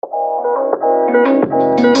Hello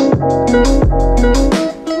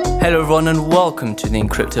everyone and welcome to the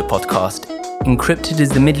Encrypted podcast. Encrypted is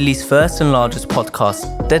the Middle East's first and largest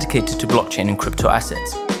podcast dedicated to blockchain and crypto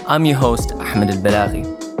assets. I'm your host, Ahmed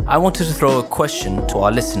and I wanted to throw a question to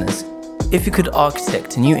our listeners. If you could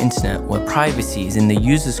architect a new internet where privacy is in the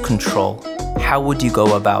user's control, how would you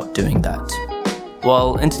go about doing that?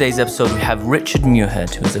 Well, in today's episode, we have Richard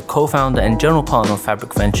Muirhead, who is a co-founder and general partner of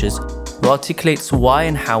Fabric Ventures, who articulates why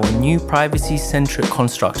and how a new privacy-centric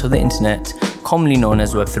construct of the internet, commonly known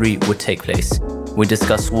as Web3, would take place. We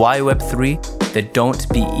discuss why Web3, the don't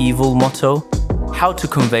be evil motto, how to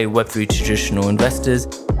convey Web3 to traditional investors,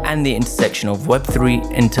 and the intersection of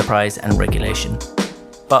Web3, enterprise, and regulation.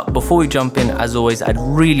 But before we jump in, as always, I'd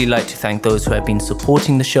really like to thank those who have been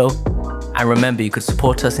supporting the show. And remember, you could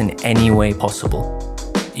support us in any way possible.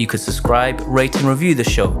 You could subscribe, rate, and review the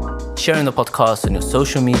show, sharing the podcast on your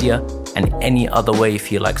social media, and any other way you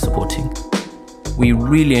feel like supporting. We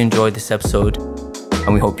really enjoyed this episode,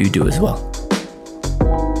 and we hope you do as well.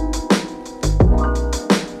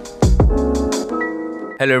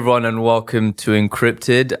 Hello everyone and welcome to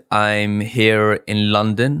Encrypted. I'm here in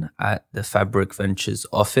London at the Fabric Ventures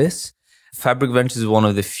office. Fabric Ventures is one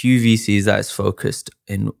of the few VCs that is focused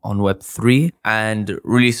on Web3 and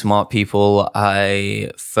really smart people.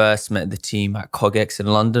 I first met the team at CogX in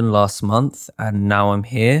London last month, and now I'm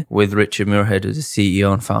here with Richard Muirhead, who's the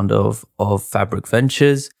CEO and founder of Fabric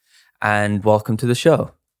Ventures. And welcome to the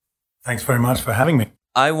show. Thanks very much for having me.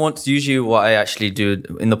 Usually what I actually do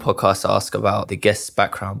in the podcast, I ask about the guest's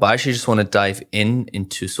background, but I actually just want to dive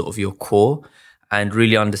into sort of your core and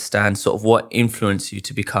really understand sort of what influenced you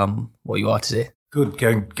to become what you are today. Good,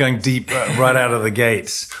 going deep right out of the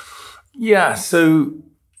gates. Yeah, so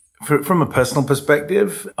from a personal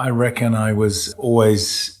perspective, I reckon I was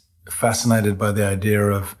always fascinated by the idea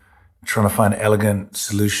of trying to find elegant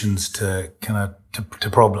solutions to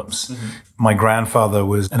problems. Mm-hmm. My grandfather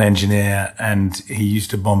was an engineer, and he used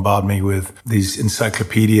to bombard me with these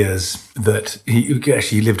encyclopedias that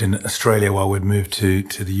he lived in Australia while we'd moved to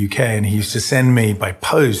the UK, and he used to send me by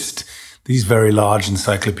post these very large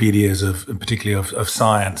encyclopedias particularly of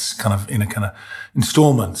science, kind of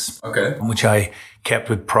installments. Okay. Which I kept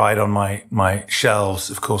with pride on my shelves.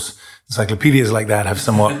 Of course, encyclopedias like that have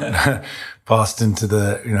somewhat passed into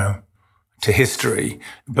to history,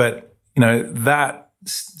 but that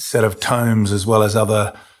set of tomes, as well as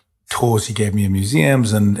other tours he gave me in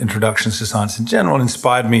museums and introductions to science in general,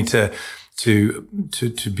 inspired me to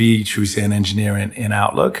be, should we say, an engineer in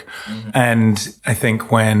Outlook. Mm-hmm. And I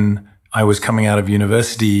think when I was coming out of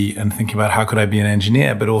university and thinking about how could I be an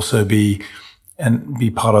engineer, but also be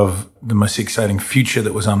part of the most exciting future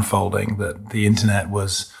that was unfolding, that the internet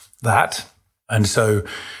was that. And so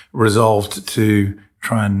resolved to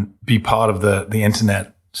try and be part of the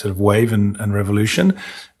internet sort of wave and revolution.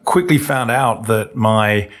 Quickly found out that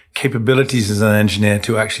my capabilities as an engineer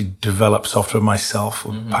to actually develop software myself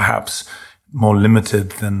were perhaps more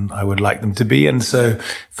limited than I would like them to be. And so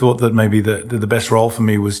thought that maybe the best role for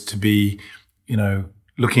me was to be,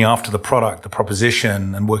 looking after the product, the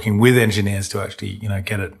proposition, and working with engineers to actually,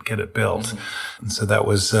 get it built. Mm-hmm. And so that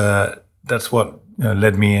was, that's what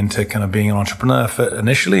led me into kind of being an entrepreneur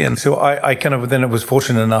initially. And so I kind of then was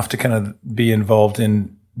fortunate enough to kind of be involved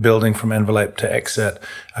in building from envelope to exit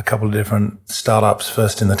a couple of different startups,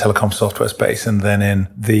 first in the telecom software space and then in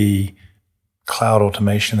the cloud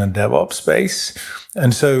automation and DevOps space.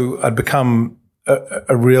 And so I'd become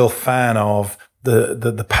a real fan of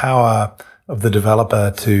the power of the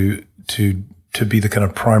developer to be the kind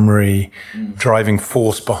of primary driving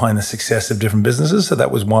force behind the success of different businesses. So that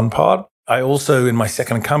was one part. I also, in my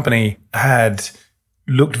second company, had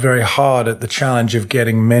looked very hard at the challenge of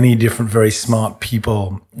getting many different, very smart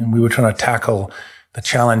people. And we were trying to tackle the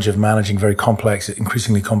challenge of managing very complex,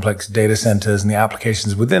 increasingly complex data centers and the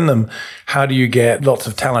applications within them. How do you get lots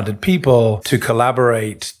of talented people to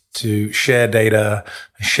collaborate, to share data,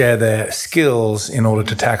 share their skills in order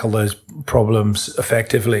to tackle those problems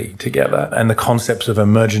effectively together? And the concepts of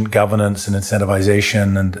emergent governance and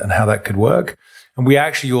incentivization and how that could work. And we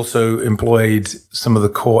actually also employed some of the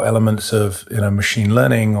core elements of, machine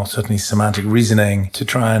learning or certainly semantic reasoning to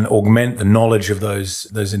try and augment the knowledge of those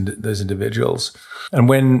individuals. And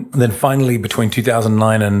then finally between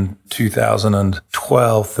 2009 and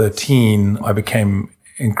 2012, 13, I became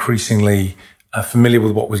increasingly familiar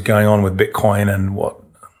with what was going on with Bitcoin and what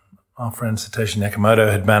our friend Satoshi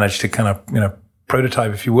Nakamoto had managed to kind of,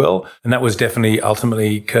 prototype, if you will. And that was definitely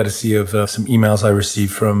ultimately courtesy of some emails I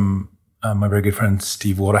received from my very good friend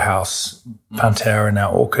Steve Waterhouse, Pantera, and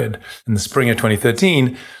now Orchid, in the spring of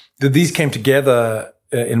 2013, that these came together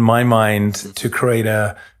in my mind to create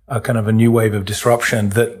a a kind of a new wave of disruption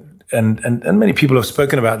that, and many people have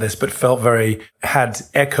spoken about this, but had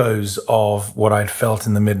echoes of what I'd felt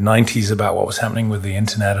in the mid-90s about what was happening with the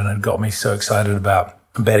internet, and it got me so excited about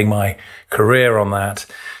betting my career on that.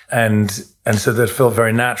 And so that felt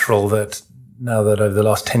very natural that now that over the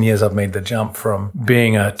last 10 years, I've made the jump from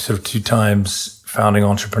being a sort of 2 times founding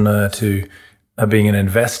entrepreneur to being an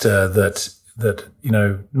investor, that,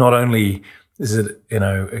 not only is it,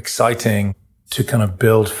 exciting to kind of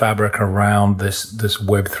build fabric around this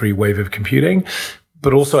Web3 wave of computing,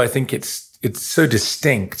 but also I think it's so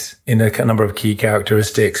distinct in a number of key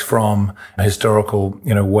characteristics from historical,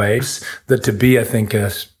 waves, that to be, I think,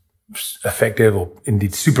 a effective or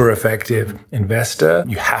indeed super effective investor,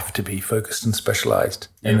 you have to be focused and specialized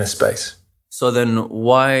in this space. So then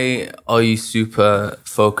why are you super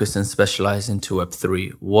focused and specialized into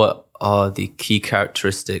Web3? What are the key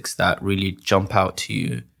characteristics that really jump out to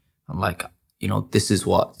you? I'm like, this is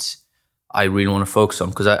what I really want to focus on,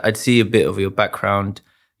 because I'd see a bit of your background.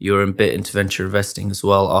 You're a bit into venture investing as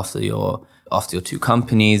well after your 2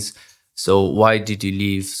 companies. So why did you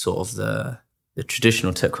leave sort of the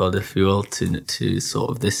traditional tech world, if you will, to sort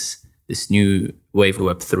of this new wave of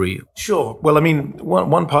Web3? Sure. Well, I mean,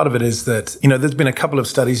 one part of it is that, there's been a couple of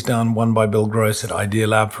studies done, one by Bill Gross at Idea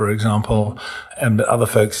Lab, for example, and other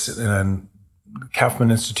folks in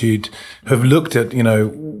Kaufman Institute have looked at,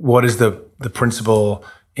 what is the principal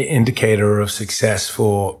indicator of success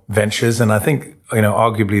for ventures. And I think,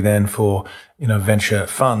 arguably then for, venture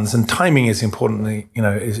funds, and timing is importantly,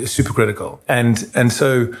 is super critical. And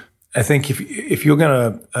so I think if you're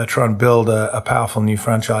going to try and build a powerful new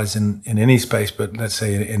franchise in any space, but let's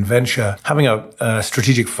say in venture, having a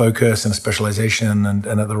strategic focus and a specialization and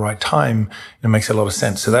at the right time, it makes a lot of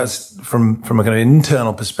sense. So that's from a kind of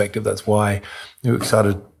internal perspective. That's why we're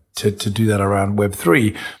excited to do that around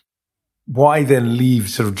Web3. Why then leave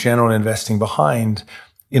sort of general investing behind?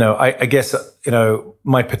 I guess,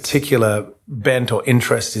 my particular bent or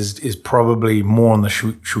interest is probably more on the,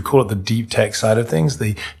 should we call it the deep tech side of things,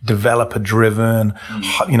 the developer driven,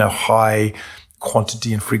 high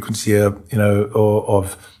quantity and frequency of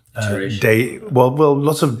data. Well,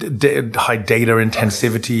 lots of high data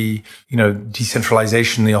intensivity,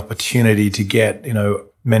 decentralization, the opportunity to get,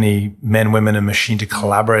 many men, women, and machine to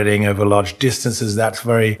collaborating over large distances. That's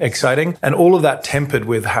very exciting. And all of that tempered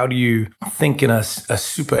with how do you think in a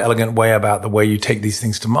super elegant way about the way you take these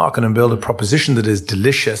things to market and build a proposition that is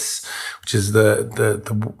delicious, which is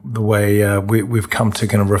the way we've come to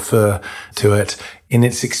kind of refer to it in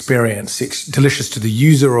its experience. It's delicious to the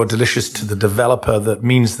user or delicious to the developer. That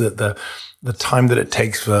means that the time that it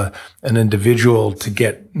takes for an individual to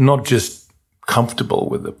get not just comfortable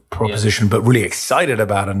with the proposition, but really excited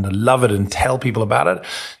about it and to love it and tell people about it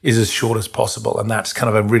is as short as possible. And that's kind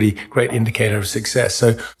of a really great indicator of success.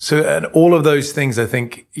 So and all of those things, I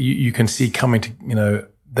think you can see coming to,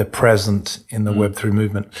 they're present in the Web3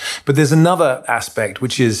 movement. But there's another aspect,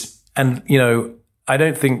 which is, and, I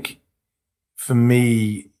don't think for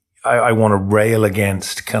me, I want to rail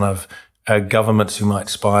against kind of governments who might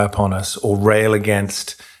spy upon us, or rail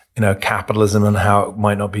against capitalism and how it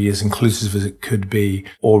might not be as inclusive as it could be,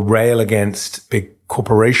 or rail against big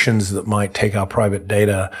corporations that might take our private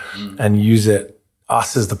data and use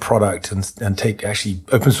us as the product and take actually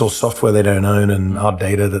open source software they don't own and our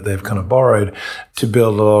data that they've kind of borrowed to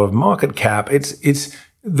build a lot of market cap. It's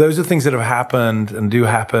those are things that have happened and do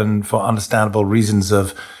happen for understandable reasons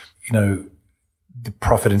of, the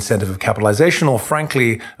profit incentive of capitalization, or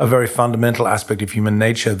frankly, a very fundamental aspect of human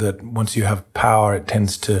nature that once you have power, it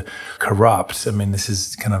tends to corrupt. I mean, this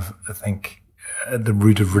is kind of, I think, at the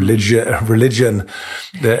root of religion,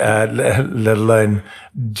 let alone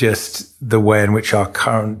just the way in which our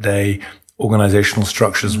current day organizational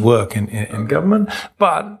structures work in government.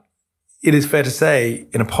 But it is fair to say,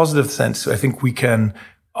 in a positive sense, I think we can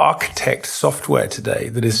architect software today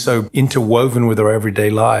that is so interwoven with our everyday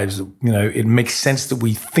lives. It makes sense that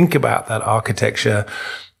we think about that architecture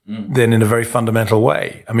then in a very fundamental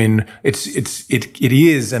way. I mean, it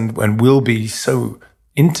is and will be so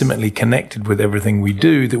intimately connected with everything we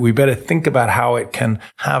do that we better think about how it can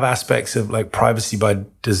have aspects of like privacy by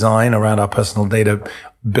design around our personal data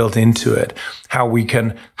built into it, how we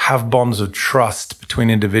can have bonds of trust between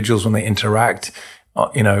individuals when they interact,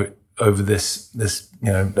 over this,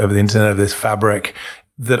 over the internet, of this fabric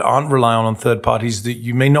that aren't relying on third parties that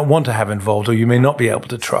you may not want to have involved or you may not be able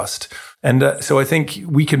to trust. And so I think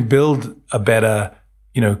we can build a better,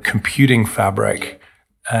 computing fabric,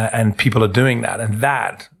 and people are doing that. And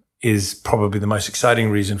that is probably the most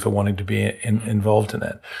exciting reason for wanting to be involved in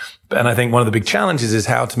it. And I think one of the big challenges is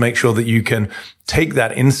how to make sure that you can take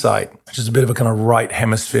that insight, which is a bit of a kind of right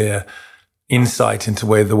hemisphere insight into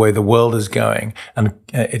the way the world is going. And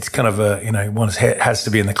it's kind of one has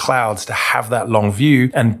to be in the clouds to have that long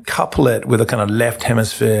view and couple it with a kind of left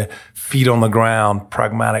hemisphere, feet on the ground,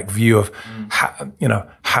 pragmatic view of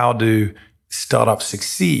how do startups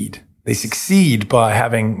succeed. They succeed by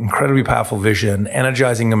having incredibly powerful vision,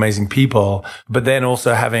 energizing amazing people, but then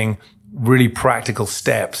also having really practical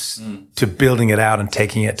steps to building it out and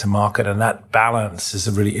taking it to market. And that balance is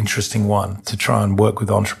a really interesting one to try and work with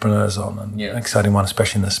entrepreneurs on, and an exciting one,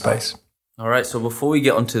 especially in this space. All right. So before we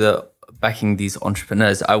get onto the backing these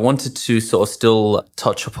entrepreneurs, I wanted to sort of still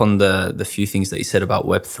touch upon the few things that you said about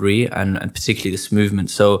Web3 and particularly this movement.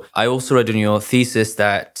 So I also read in your thesis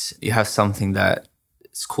that you have something that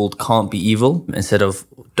it's called Can't Be Evil instead of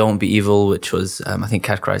Don't Be Evil, which was, I think,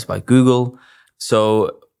 categorized by Google.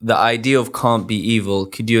 So the idea of Can't Be Evil,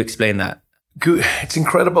 could you explain that? It's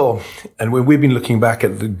incredible. And we've been looking back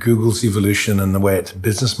at Google's evolution and the way its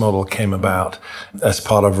business model came about as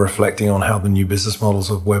part of reflecting on how the new business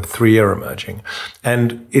models of Web3 are emerging.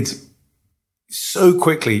 And it's so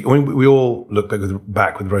quickly, we all look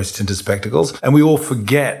back with rose-tinted spectacles, and we all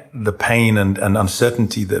forget the pain and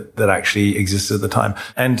uncertainty that actually existed at the time.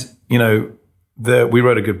 And, we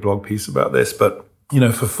wrote a good blog piece about this, but,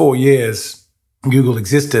 for 4 years, Google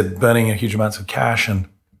existed, burning huge amounts of cash and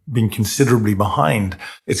being considerably behind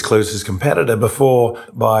its closest competitor before,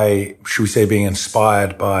 by, should we say, being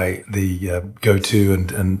inspired by the GoTo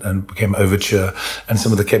and became Overture and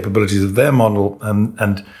some of the capabilities of their model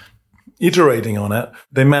and iterating on it,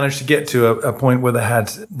 they managed to get to a point where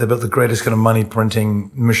they built the greatest kind of money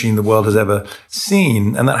printing machine the world has ever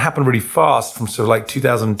seen. And that happened really fast from sort of like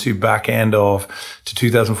 2002 back end to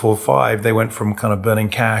 2004-05. They went from kind of burning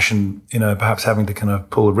cash and, perhaps having to kind of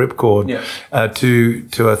pull a ripcord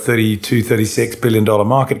to a $36 billion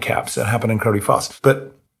market cap. So it happened incredibly fast.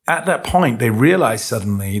 But at that point, they realized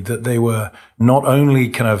suddenly that they were not only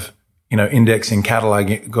kind of indexing,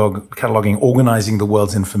 cataloging, organizing the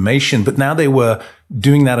world's information, but now they were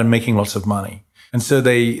doing that and making lots of money. And so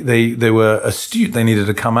they were astute. They needed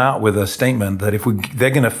to come out with a statement that they're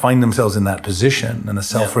going to find themselves in that position in a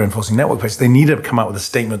self-reinforcing network place, they needed to come out with a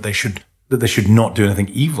statement that they should not do anything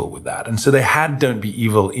evil with that. And so they had Don't Be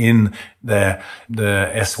Evil in the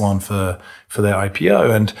S1 for their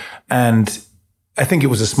IPO. And I think it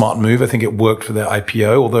was a smart move. I think it worked for their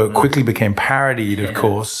IPO, although it quickly became parodied, of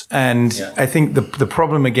course. And I think the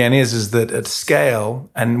problem again is that at scale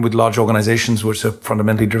and with large organizations, which are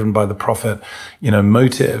fundamentally driven by the profit,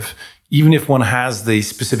 motive, even if one has the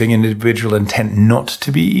specific individual intent not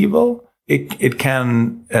to be evil, it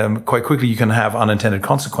can, quite quickly, you can have unintended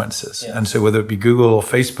consequences. Yeah. And so whether it be Google or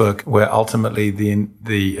Facebook, where ultimately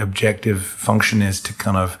the objective function is to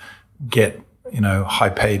kind of get high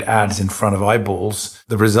paid ads in front of eyeballs,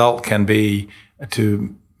 the result can be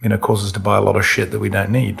to, cause us to buy a lot of shit that we don't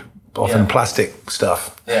need, often plastic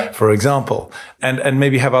stuff, for example, and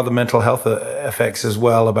maybe have other mental health effects as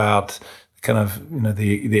well about kind of,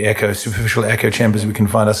 the superficial echo chambers we can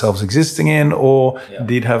find ourselves existing in, or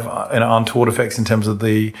indeed have untoward effects in terms of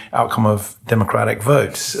the outcome of democratic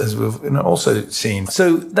votes, as we've also seen.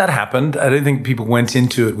 So that happened. I don't think people went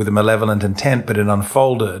into it with a malevolent intent, but it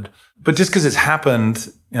unfolded. But just because it's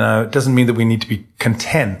happened, it doesn't mean that we need to be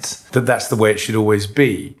content that that's the way it should always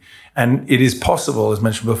be. And it is possible, as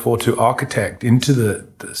mentioned before, to architect into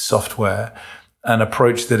the software an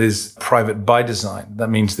approach that is private by design. That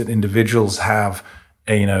means that individuals have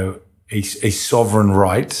a sovereign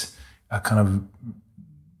right, a kind of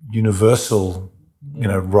universal,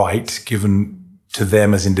 right given to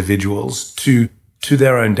them as individuals to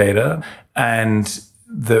their own data, and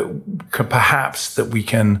that we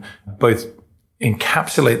can both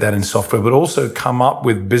encapsulate that in software, but also come up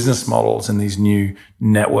with business models in these new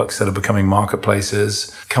networks that are becoming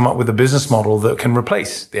marketplaces, come up with a business model that can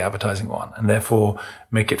replace the advertising one and therefore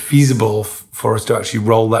make it feasible for us to actually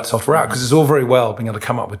roll that software out. Because it's all very well being able to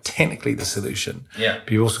come up with technically the solution. Yeah.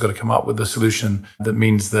 But you've also got to come up with the solution that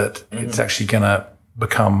means that it's actually going to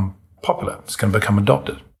become popular. It's going to become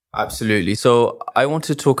adopted. Absolutely. So I want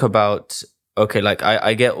to talk about, okay, like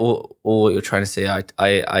I get all what you're trying to say.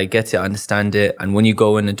 I get it. I understand it. And when you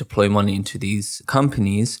go in and deploy money into these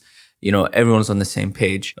companies, everyone's on the same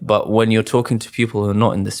page. But when you're talking to people who are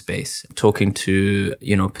not in the space, talking to,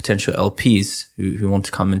 potential LPs who want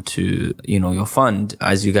to come into, your fund,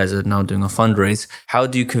 as you guys are now doing a fundraise, how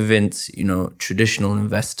do you convince, traditional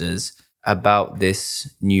investors about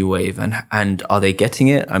this new wave, and are they getting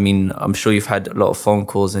it? I mean, I'm sure you've had a lot of phone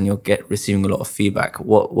calls and you're receiving a lot of feedback.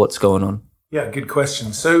 What's going on? Yeah, good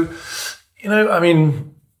question. So, I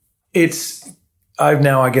mean, I've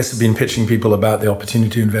now, I guess, been pitching people about the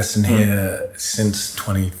opportunity to invest in here since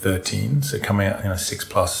 2013. So coming out,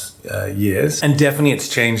 6+ years. And definitely it's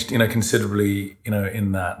changed, considerably,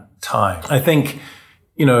 in that time. I think,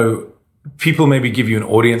 people maybe give you an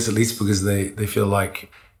audience at least because they feel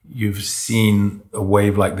like you've seen a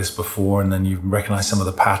wave like this before, and then you recognize some of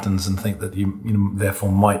the patterns and think that you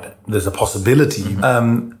therefore there's a possibility.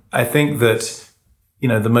 I think that,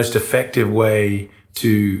 the most effective way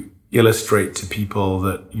to illustrate to people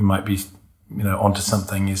that you might be, onto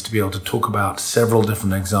something is to be able to talk about several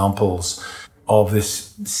different examples of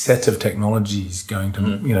this set of technologies going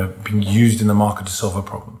to, being used in the market to solve a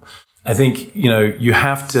problem. I think, you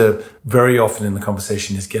have to very often in the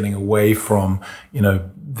conversation is getting away from,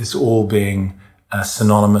 this all being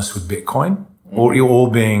synonymous with Bitcoin or all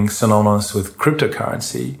being synonymous with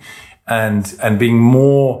cryptocurrency and being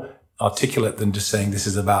more articulate than just saying this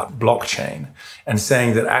is about blockchain and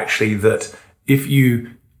saying that actually that if you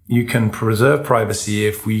can preserve privacy,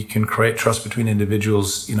 if we can create trust between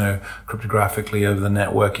individuals, cryptographically over the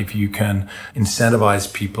network, if you can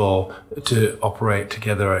incentivize people to operate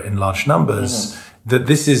together in large numbers, that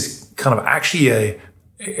this is kind of actually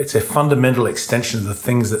it's a fundamental extension of the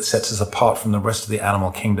things that sets us apart from the rest of the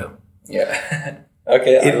animal kingdom. Yeah.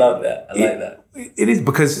 Okay. I love that. I like that. It is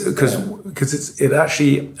because it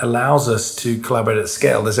actually allows us to collaborate at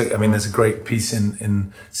scale. There's a great piece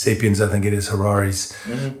in Sapiens, I think it is Harari's,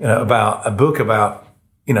 about a book about,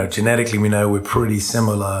 genetically we know we're pretty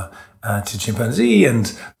similar to chimpanzee.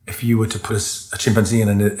 And if you were to put a chimpanzee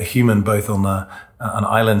and a human both on an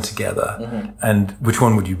island together, and which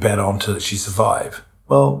one would you bet on to that she survive?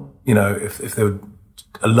 Well, if they were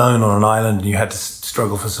alone on an island and you had to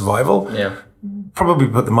struggle for survival, probably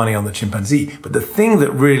put the money on the chimpanzee. But the thing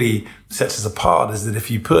that really sets us apart is that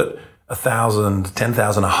if you put 1,000,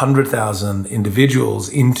 10,000, 100,000 individuals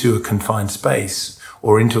into a confined space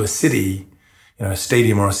or into a city, a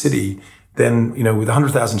stadium or a city, then, with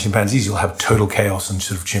 100,000 chimpanzees, you'll have total chaos and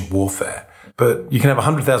sort of chimp warfare. But you can have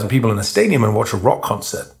 100,000 people in a stadium and watch a rock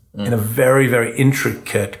concert in a very, very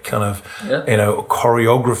intricate kind of,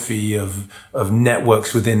 choreography of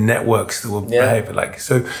networks within networks that will behave like,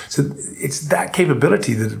 so it's that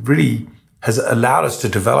capability that really has allowed us to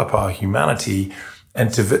develop our humanity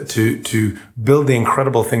and to build the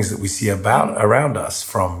incredible things that we see around us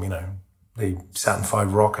from, the Saturn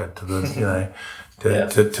V rocket to the,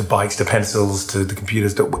 to bikes, to pencils, to the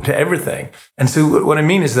computers, to everything. And so what I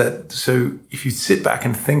mean is that, so if you sit back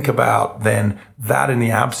and think about then that in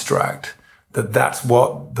the abstract, that's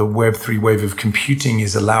what the Web3 wave of computing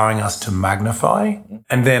is allowing us to magnify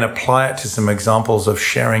and then apply it to some examples of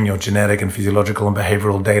sharing your genetic and physiological and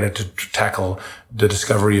behavioral data to tackle the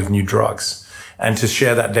discovery of new drugs. And to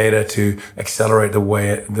share that data to accelerate the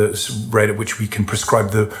rate at which we can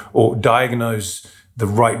prescribe or diagnose the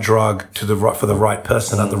right drug for the right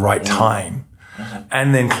person at the right time,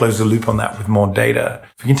 and then close the loop on that with more data.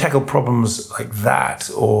 If we can tackle problems like that,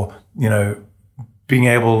 or, being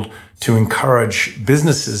able to encourage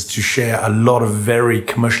businesses to share a lot of very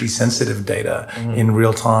commercially sensitive data in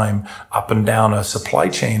real time up and down a supply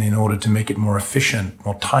chain in order to make it more efficient,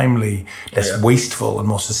 more timely, less wasteful, and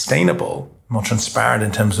more sustainable, more transparent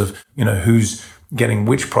in terms of, who's getting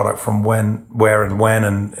which product from where and when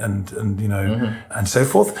and so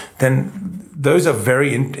forth, then those are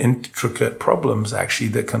very intricate problems actually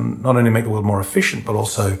that can not only make the world more efficient, but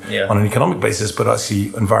also on an economic basis, but actually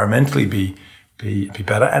environmentally be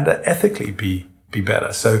better and ethically be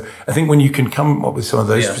better. So I think when you can come up with some of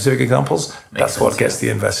those specific examples, that's what gets the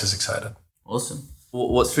investors excited. Awesome.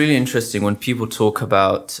 What's really interesting when people talk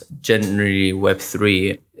about generally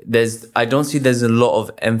Web3, I don't see there's a lot of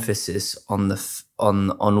emphasis on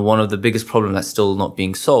on one of the biggest problems that's still not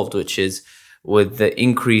being solved, which is with the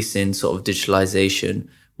increase in sort of digitalization,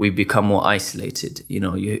 we become more isolated.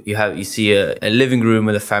 You see a living room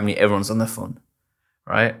with a family, everyone's on their phone,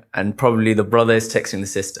 right? And probably the brother is texting the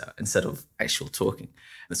sister instead of actual talking.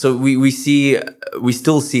 So we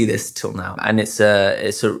still see this till now, and it's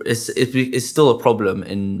still a problem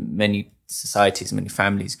in many societies, many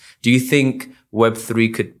families. Do you think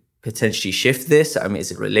Web3 could potentially shift this? I mean,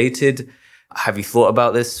 is it related? Have you thought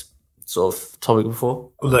about this sort of topic before?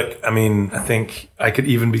 Look, I mean, I think I could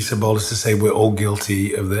even be so bold as to say we're all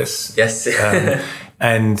guilty of this. Yes.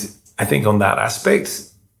 And I think on that aspect,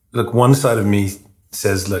 look, one side of me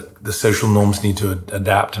says, look, the social norms need to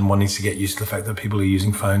adapt, and one needs to get used to the fact that people are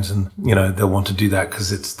using phones, and, they'll want to do that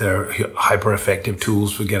because it's their hyper effective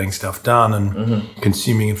tools for getting stuff done and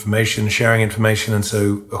consuming information, sharing information. And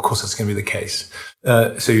so, of course, that's going to be the case.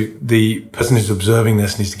 So the person who's observing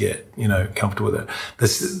this needs to get, comfortable with it.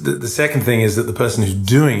 The second thing is that the person who's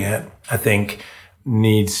doing it, I think,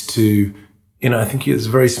 needs to, I think there's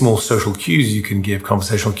very small social cues you can give,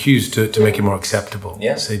 conversational cues to make it more acceptable.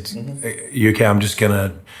 Yeah. Say, you okay, I just got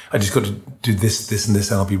to do this, and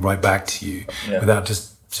this, and I'll be right back to you, without just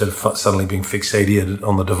sort of suddenly being fixated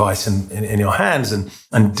on the device in your hands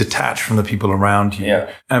and detached from the people around you.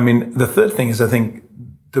 Yeah. I mean, the third thing is, I think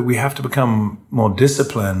that we have to become more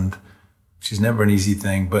disciplined, which is never an easy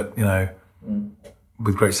thing, but,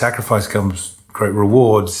 with great sacrifice comes great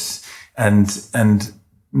rewards, and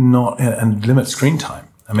limit screen time.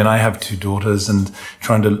 I mean, I have 2 daughters, and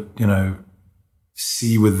trying to,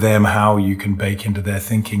 see with them how you can bake into their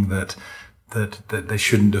thinking that they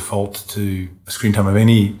shouldn't default to a screen time of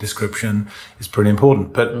any description is pretty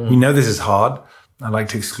important. But we know this is hard. I like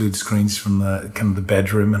to exclude screens from the kind of the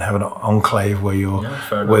bedroom and have an enclave where you're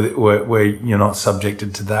where you're not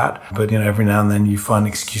subjected to that. But every now and then you find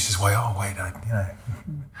excuses why, I'm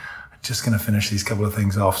just going to finish these couple of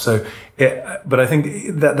things off. So, but I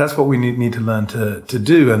think that's what we need to learn to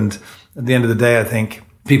do. And at the end of the day, I think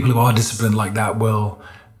people who are disciplined like that will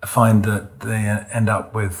find that they end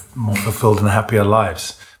up with more fulfilled and happier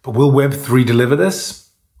lives. But will Web3 deliver this?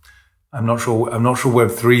 I'm not sure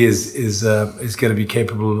Web3 is going to be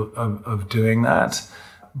capable of doing that.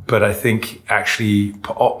 But I think actually,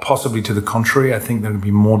 possibly to the contrary, I think there will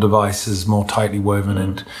be more devices more tightly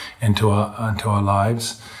woven into our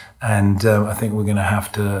lives. And I think we're going to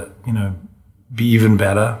have to, be even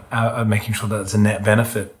better at making sure that it's a net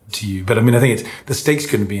benefit to you. But I mean, I think the stakes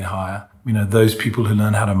couldn't be higher. Those people who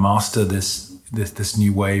learn how to master this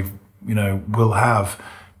new wave, will have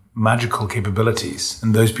magical capabilities.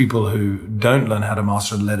 And those people who don't learn how to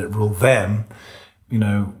master and let it rule them,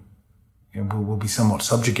 will be somewhat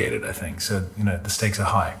subjugated, I think. So, the stakes are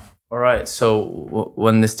high. All right. So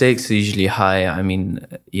when the stakes are usually high, I mean,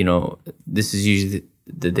 this is usually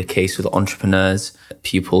the case with entrepreneurs,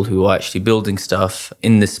 people who are actually building stuff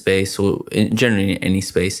in this space or generally in any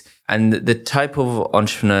space. And the type of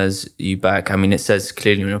entrepreneurs you back, I mean, it says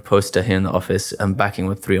clearly on your poster here in the office, I'm backing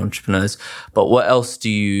with 3 entrepreneurs. But what else do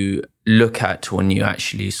you look at when you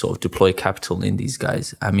actually sort of deploy capital in these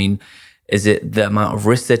guys? I mean, is it the amount of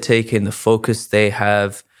risk they're taking, the focus they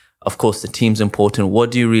have? Of course, the team's important.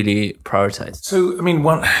 What do you really prioritize? So, I mean,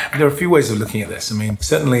 there are a few ways of looking at this. I mean,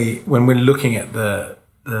 certainly when we're looking at the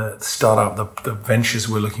startup, the ventures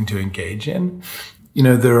we're looking to engage in,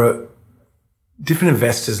 there are different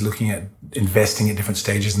investors looking at investing at different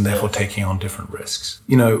stages and therefore taking on different risks.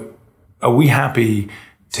 Are we happy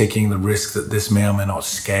taking the risk that this may or may not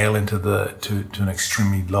scale into to an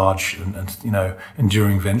extremely large and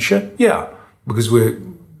enduring venture? Yeah, because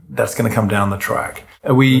that's going to come down the track.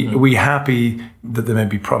 Are we happy that there may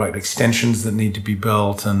be product extensions that need to be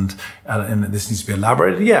built and this needs to be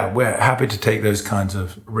elaborated? Yeah, we're happy to take those kinds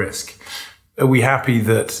of risk. Are we happy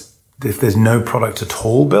that if there's no product at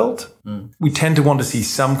all built, we tend to want to see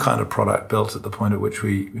some kind of product built at the point at which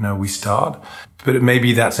we start. But it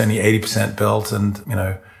maybe that's only 80% built and,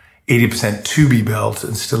 80% to be built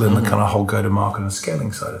and still in the kind of whole go-to-market and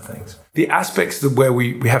scaling side of things. The aspects where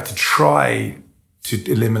we have to try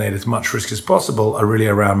to eliminate as much risk as possible are really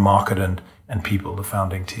around market and people, the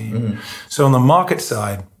founding team. So on the market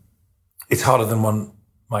side, it's harder than one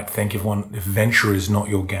might think if venture is not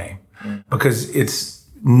your game, because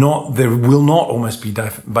there will not almost be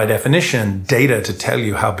by definition data to tell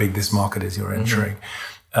you how big this market is you're entering,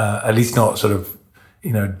 at least not sort of,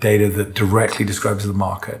 data that directly describes the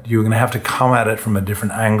market. You're going to have to come at it from a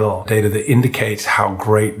different angle, data that indicates how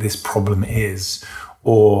great this problem is,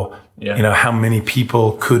 or how many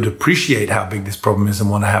people could appreciate how big this problem is and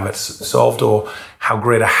want to have it solved, or how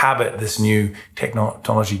great a habit this new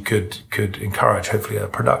technology could encourage, hopefully a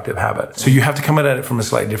productive habit. So you have to come at it from a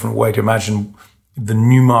slightly different way to imagine the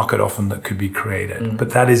new market often that could be created. But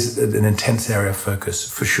that is an intense area of focus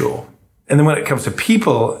for sure. And then when it comes to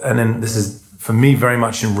people, and then this is for me very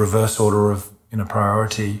much in reverse order of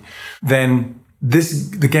priority, then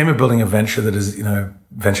the game of building a venture that is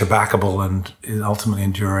venture backable and is ultimately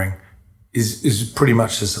enduring is pretty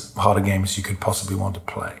much as hard a game as you could possibly want to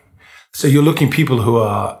play. So you're looking people who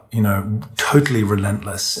are totally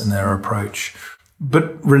relentless in their approach,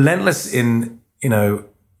 but relentless in a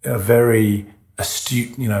very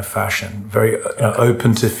astute fashion, very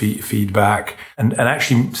open to feedback, and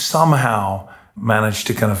actually somehow manage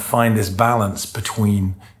to kind of find this balance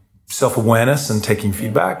between self-awareness and taking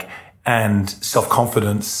feedback, and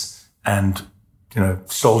self-confidence and,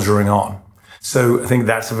 soldiering on. So I think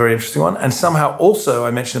that's a very interesting one. And somehow also,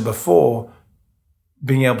 I mentioned it before,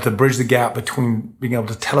 being able to bridge the gap between being able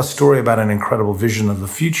to tell a story about an incredible vision of the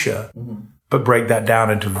future, but break that down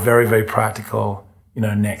into very, very practical,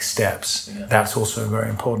 next steps. Yeah. That's also very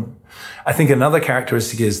important. I think another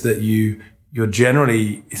characteristic is that you're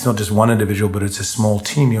generally, it's not just one individual, but it's a small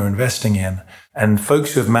team you're investing in. And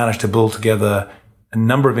folks who have managed to build together a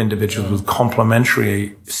number of individuals with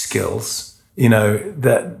complementary skills,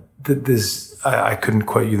 that there's, I couldn't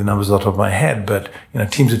quote you the numbers off the top of my head, but,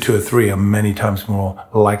 teams of 2 or 3 are many times more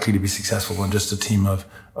likely to be successful than just a team of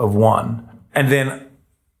one.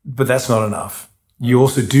 But that's not enough. You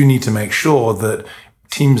also do need to make sure that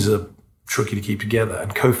teams are tricky to keep together,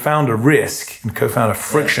 and co-founder risk and co-founder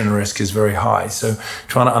friction risk is very high. So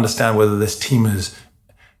trying to understand whether this team is,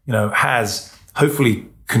 has hopefully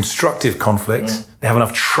constructive conflict. They have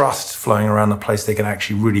enough trust flowing around the place. They can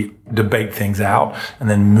actually really debate things out and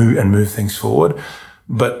then move things forward,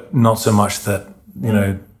 but not so much that,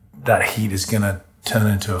 that heat is going to turn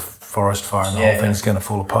into a forest fire and the whole thing's going to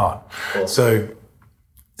fall apart. Cool.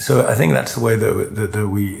 So I think that's the way that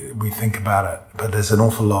we think about it. But there's an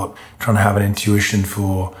awful lot trying to have an intuition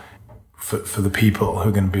for the people who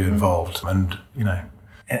are going to be involved,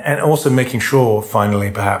 and also making sure, finally,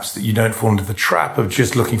 perhaps, that you don't fall into the trap of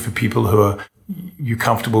just looking for people who are you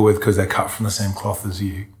comfortable with because they're cut from the same cloth as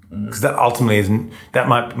you. Because that ultimately isn't. That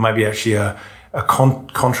might be actually a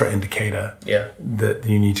contraindicator that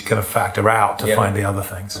you need to kind of factor out to find the other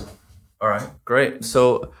things. All right, great.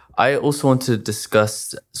 So I also want to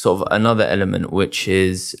discuss sort of another element, which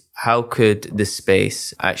is how could this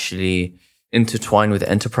space actually intertwine with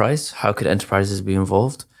enterprise? How could enterprises be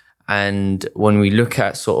involved? And when we look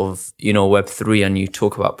at sort of, Web3 and you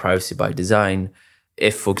talk about privacy by design,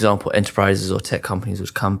 if, for example, enterprises or tech companies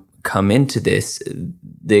would come into this,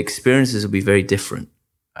 the experiences will be very different,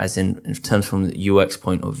 as in terms from the UX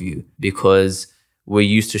point of view, because we're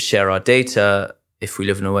used to share our data. If we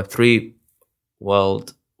live in a Web3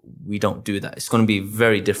 world, we don't do that. It's going to be a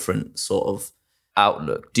very different sort of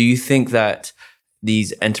outlook. Do you think that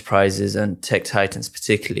these enterprises and tech titans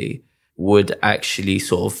particularly would actually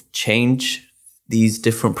sort of change these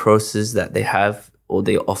different processes that they have or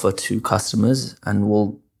they offer to customers, and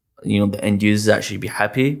will, the end users actually be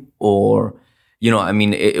happy? Or,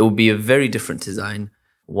 it will be a very different design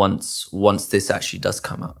once this actually does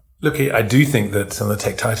come out. Look, I do think that some of the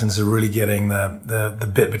tech titans are really getting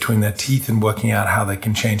the bit between their teeth and working out how they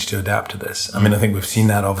can change to adapt to this. I think we've seen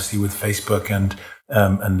that obviously with Facebook and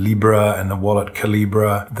Libra and the wallet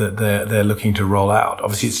Calibra that they're looking to roll out.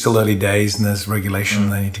 Obviously, it's still early days and there's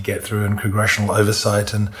regulation they need to get through and congressional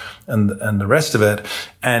oversight and the rest of it.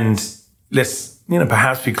 And let's,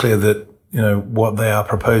 perhaps be clear that, what they are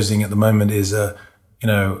proposing at the moment is a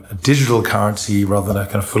digital currency rather than a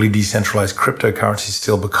kind of fully decentralized cryptocurrency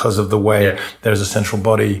still, because of the way there's a central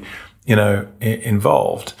body,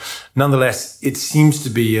 involved. Nonetheless, it seems to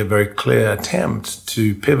be a very clear attempt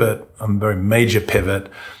to pivot, a very major pivot,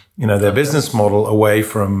 their business model away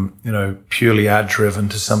from, purely ad driven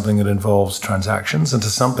to something that involves transactions, and to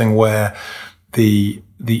something where the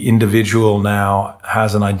individual now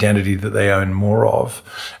has an identity that they own more of.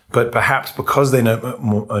 But perhaps because they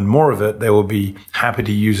own more of it, they will be happy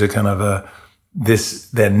to use a kind of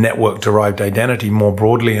their network-derived identity more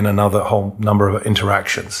broadly in another whole number of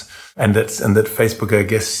interactions. And that Facebook are, I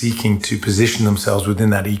guess, seeking to position themselves within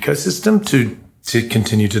that ecosystem to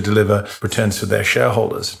continue to deliver returns for their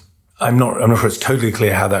shareholders. I'm not sure it's totally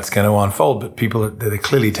clear how that's going to unfold, but they're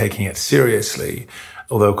clearly taking it seriously,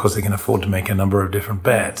 although, of course, they can afford to make a number of different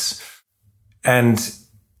bets. And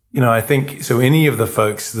I think so. Any of the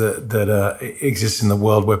folks that exist in the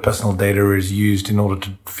world where personal data is used in order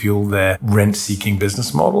to fuel their rent-seeking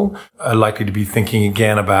business model are likely to be thinking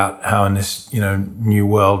again about how in this new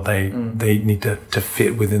world they need to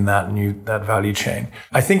fit within that value chain.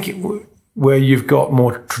 I think where you've got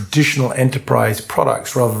more traditional enterprise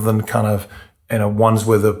products rather than kind of ones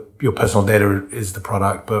where your personal data is the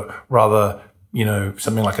product, but rather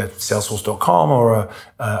something like a Salesforce.com or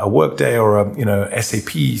a Workday or a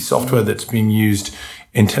SAP software that's being used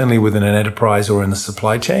internally within an enterprise or in the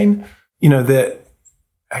supply chain.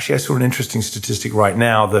 Actually, I saw an interesting statistic right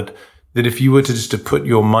now that if you were to put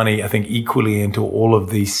your money, I think, equally into all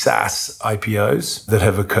of the SaaS IPOs that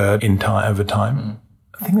have occurred over time.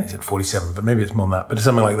 I think they said 47, but maybe it's more than that, but it's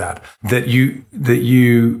something like that, that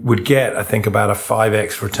you would get, I think, about a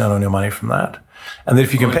 5x return on your money from that. And then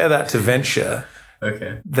if you compare that to venture,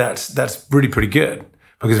 that's really pretty good.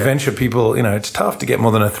 because venture people, it's tough to get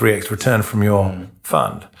more than a 3x return from your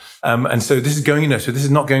fund. And so this is this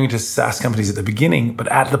is not going into SaaS companies at the beginning, but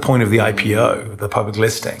at the point of the IPO, the public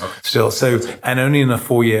listing still. So, and only in a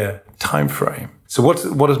 4-year time frame. So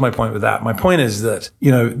what is my point with that? My point is that,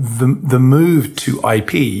 the move to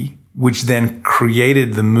IP, which then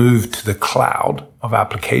created the move to the cloud of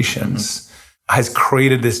applications, has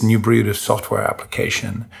created this new breed of software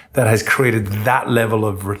application that has created that level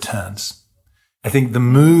of returns. I think the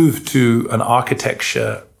move to an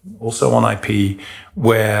architecture also on IP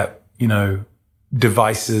where,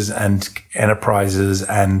 devices and enterprises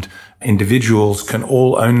and individuals can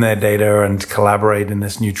all own their data and collaborate in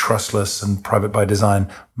this new trustless and private by design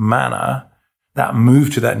manner, that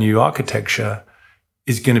move to that new architecture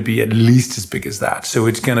is going to be at least as big as that. So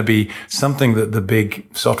it's going to be something that the big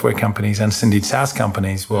software companies and indeed SaaS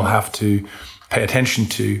companies will have to pay attention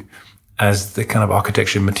to as the kind of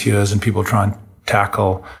architecture matures and people try and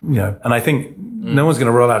tackle, and I think no one's going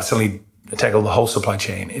to roll out suddenly tackle the whole supply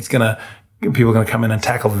chain. People are going to come in and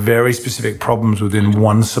tackle very specific problems within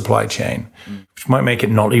one supply chain, which might make it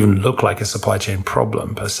not even look like a supply chain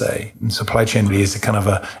problem per se. And supply chain really is a kind of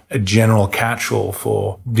a general catch-all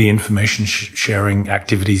for the information sharing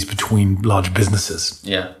activities between large businesses.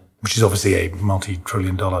 Yeah. Which is obviously a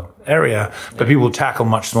multi-trillion-dollar area, but people will tackle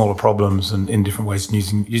much smaller problems and in different ways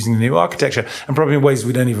using the new architecture, and probably in ways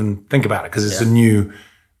we don't even think about it because it's a new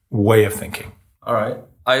way of thinking. All right.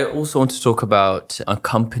 I also want to talk about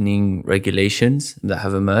accompanying regulations that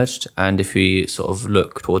have emerged. And if we sort of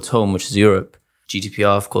look towards home, which is Europe,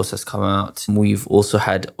 GDPR, of course, has come out. We've also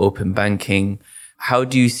had open banking. How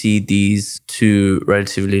do you see these two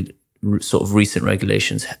relatively sort of recent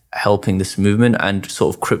regulations helping this movement and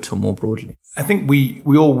sort of crypto more broadly? I think we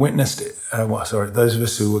all witnessed it. Those of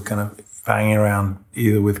us who were kind of banging around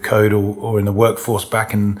either with code or in the workforce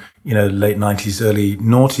back in, late 90s, early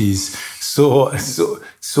noughties,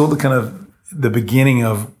 saw the kind of the beginning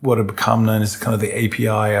of what had become known as kind of the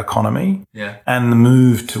API economy and the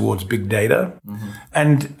move towards big data.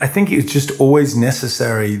 And I think it's just always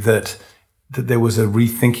necessary that there was a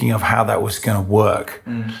rethinking of how that was going to work.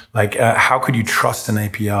 Like, how could you trust an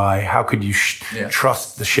API? How could you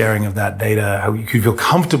trust the sharing of that data? How you could feel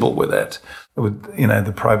comfortable with it, with,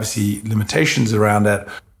 the privacy limitations around it.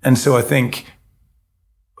 And so I think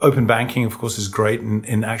open banking, of course, is great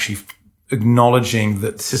in actually acknowledging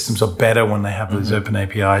that systems are better when they have those open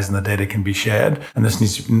APIs and the data can be shared. And this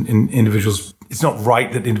needs to, in individuals, it's not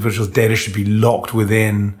right that individuals' data should be locked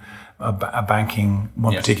within a banking,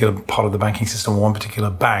 one particular part of the banking system, one particular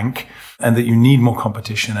bank, and that you need more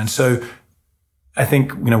competition. And so I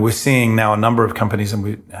think, we're seeing now a number of companies, and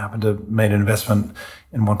we happen to have made an investment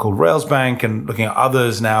in one called Rails Bank and looking at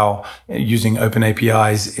others now using open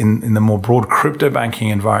APIs in the more broad crypto banking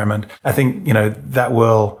environment. I think, that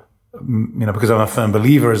will, because I'm a firm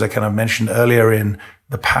believer, as I kind of mentioned earlier, in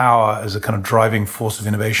the power as a kind of driving force of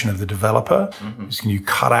innovation of the developer. Can you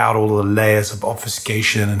cut out all the layers of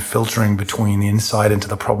obfuscation and filtering between the insight into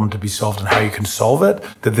the problem to be solved and how you can solve it?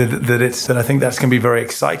 That I think that's going to be very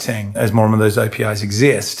exciting as more and more of those APIs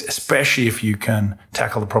exist, especially if you can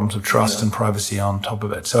tackle the problems of trust and privacy on top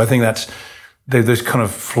of it. So I think those kind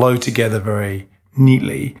of flow together very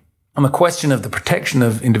neatly. On the question of the protection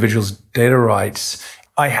of individuals' data rights,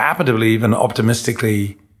 I happen to believe, and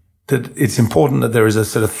optimistically, that it's important that there is a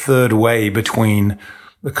sort of third way between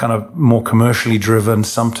the kind of more commercially driven,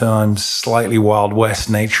 sometimes slightly Wild West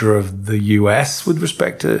nature of the US with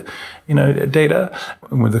respect to, data,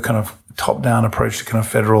 and with the kind of top-down approach to kind of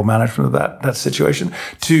federal management of that situation,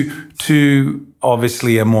 to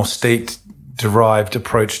obviously a more state-derived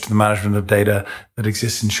approach to the management of data that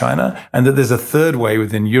exists in China, and that there's a third way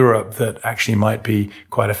within Europe that actually might be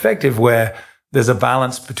quite effective, where there's a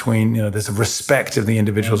balance between, there's a respect of the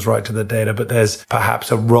individual's right to the data, but there's perhaps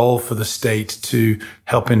a role for the state to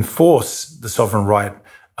help enforce the sovereign right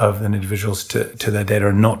of the individuals to their data,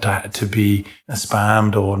 and not to be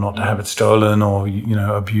spammed or not to have it stolen or,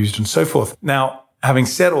 abused and so forth. Now, having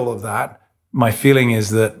said all of that, my feeling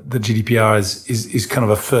is that the GDPR is kind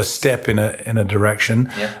of a first step in a direction,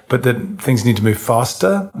 but that things need to move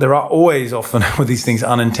faster. There are always often with these things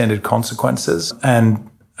unintended consequences, and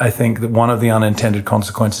I think that one of the unintended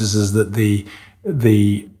consequences is that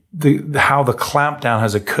how the clampdown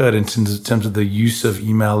has occurred in terms of the use of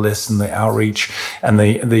email lists and the outreach and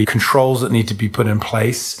the controls that need to be put in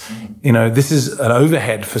place. This is an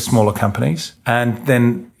overhead for smaller companies. And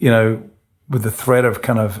then, with the threat of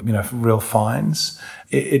kind of, real fines,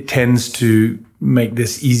 it tends to make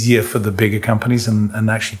this easier for the bigger companies and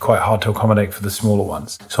actually quite hard to accommodate for the smaller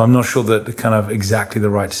ones. So I'm not sure that the kind of exactly the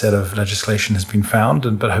right set of legislation has been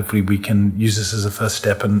found, but hopefully we can use this as a first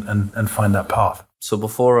step and find that path. So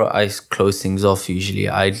before I close things off, usually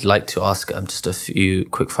I'd like to ask just a few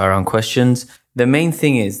quick fire round questions. The main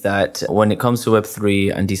thing is that when it comes to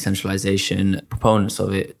Web3 and decentralization, proponents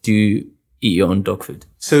of it do eat your own dog food.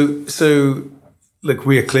 So look,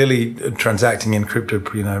 we are clearly transacting Encrypted,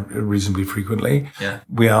 reasonably frequently. Yeah.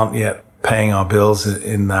 We aren't yet paying our bills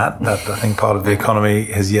in that. That I think part of the economy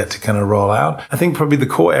has yet to kind of roll out. I think probably the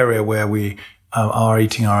core area where we are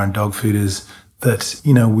eating our own dog food is that,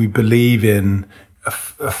 we believe in a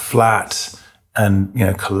flat and,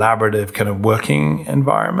 collaborative kind of working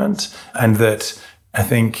environment. And that I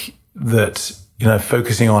think that,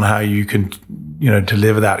 focusing on how you can,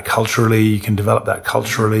 deliver that culturally, you can develop that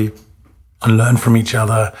culturally and learn from each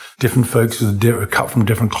other, different folks cut from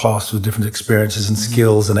different cloths with different experiences and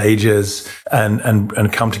skills and ages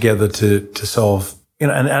and come together to solve,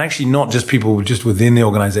 and actually not just people just within the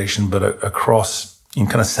organization, but across in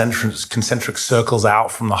kind of concentric circles out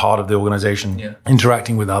from the heart of the organization,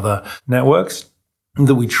 interacting with other networks,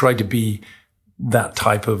 that we try to be that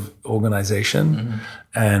type of organization. Mm-hmm.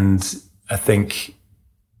 And I think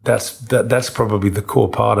that's probably the core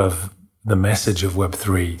part of the message of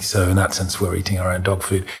Web3. So in that sense, we're eating our own dog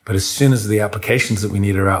food. But as soon as the applications that we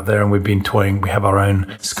need are out there, and we've been toying, we have our own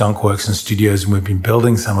skunkworks and studios, and we've been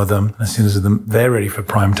building some of them. As soon as they're ready for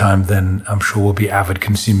prime time, then I'm sure we'll be avid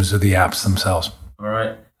consumers of the apps themselves. All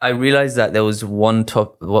right. I realized that there was one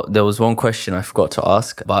question I forgot to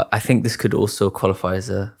ask, but I think this could also qualify as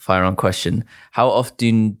a fire-on question. How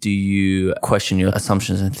often do you question your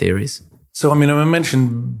assumptions and theories? So, I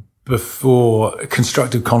mentioned before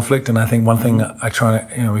constructive conflict. And I think one thing I try,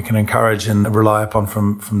 we can encourage and rely upon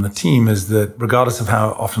from the team is that regardless of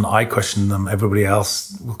how often I question them, everybody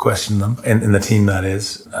else will question them in the team, that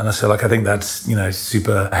is. And so I think that's,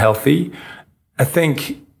 super healthy. I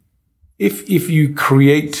think if you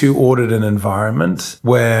create too ordered an environment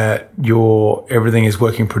where everything is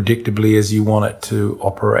working predictably as you want it to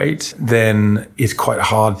operate, then it's quite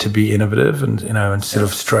hard to be innovative and sort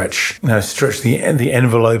of stretch the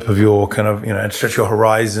envelope of your kind of, and stretch your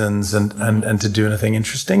horizons and to do anything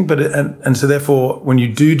interesting. But and so therefore, when you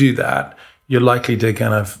do that, you're likely to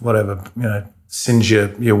kind of singe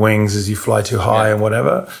your wings as you fly too high and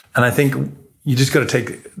whatever. And I think you just got to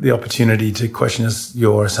take the opportunity to question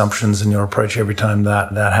your assumptions and your approach every time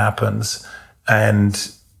that happens. And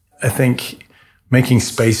I think making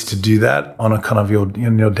space to do that on a kind of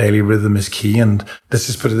your daily rhythm is key. And let's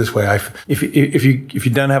just put it this way. If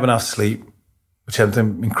you don't have enough sleep, which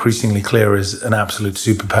I'm increasingly clear is an absolute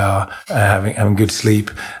superpower, having good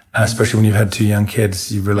sleep, especially when you've had 2 young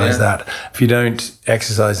kids, you realize that. If you don't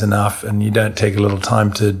exercise enough and you don't take a little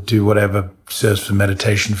time to do whatever serves for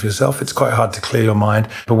meditation for yourself, it's quite hard to clear your mind.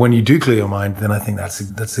 But when you do clear your mind, then I think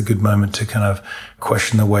that's a good moment to kind of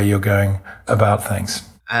question the way you're going about things.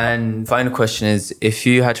 And final question is, if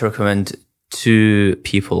you had to recommend 2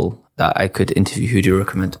 people that I could interview, who do you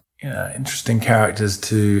recommend? Yeah, interesting characters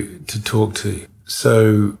to talk to.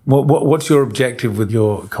 So what's your objective with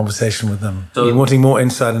your conversation with them? So, are you wanting more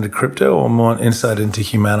insight into crypto or more insight into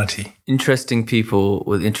humanity? Interesting people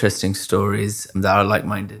with interesting stories that are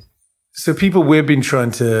like-minded. So people we've been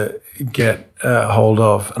trying to get hold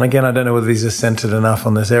of, and again, I don't know whether these are centered enough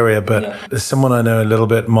on this area, but there's someone I know a little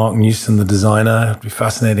bit, Mark Newson, the designer. It'd be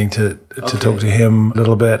fascinating to talk to him a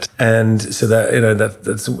little bit. And so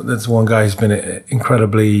that's one guy who's been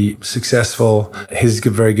incredibly successful. His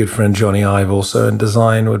very good friend Johnny Ive also in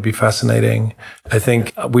design would be fascinating. I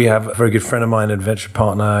think we have a very good friend of mine, adventure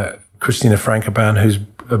partner, Christina Frankopan, who's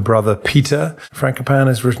a brother, Peter Frankopan,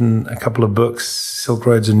 has written a couple of books, Silk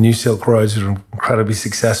Roads and New Silk Roads, that are incredibly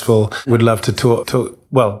successful. Would love to talk.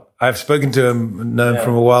 Well, I've spoken to him, known him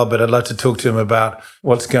from a while, but I'd love to talk to him about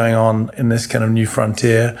what's going on in this kind of new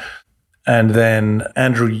frontier. And then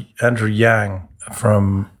Andrew Yang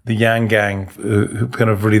from the Yang Gang, who kind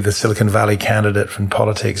of really the Silicon Valley candidate from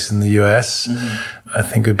politics in the US. Mm-hmm. I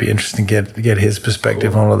think it would be interesting to get his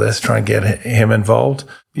perspective on all of this, try and get him involved.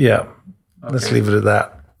 Yeah. Okay. Let's leave it at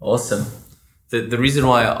that. Awesome. The reason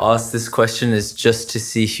why I asked this question is just to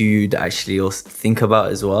see who you'd actually also think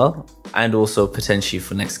about as well, and also potentially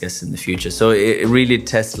for next guests in the future. So it really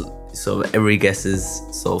tests sort of every guest's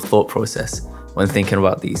sort of thought process when thinking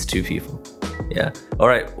about these 2 people. Yeah. All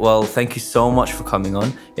right. Well, thank you so much for coming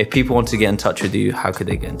on. If people want to get in touch with you, how could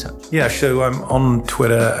they get in touch? Yeah, so I'm on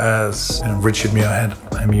Twitter as Richard Muirhead,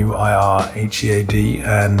 Muirhead,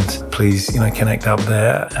 and please, connect up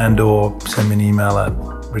there and/or send me an email at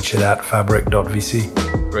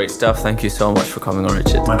richard@fabric.vc. Great stuff. Thank you so much for coming on,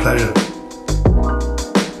 Richard. My pleasure.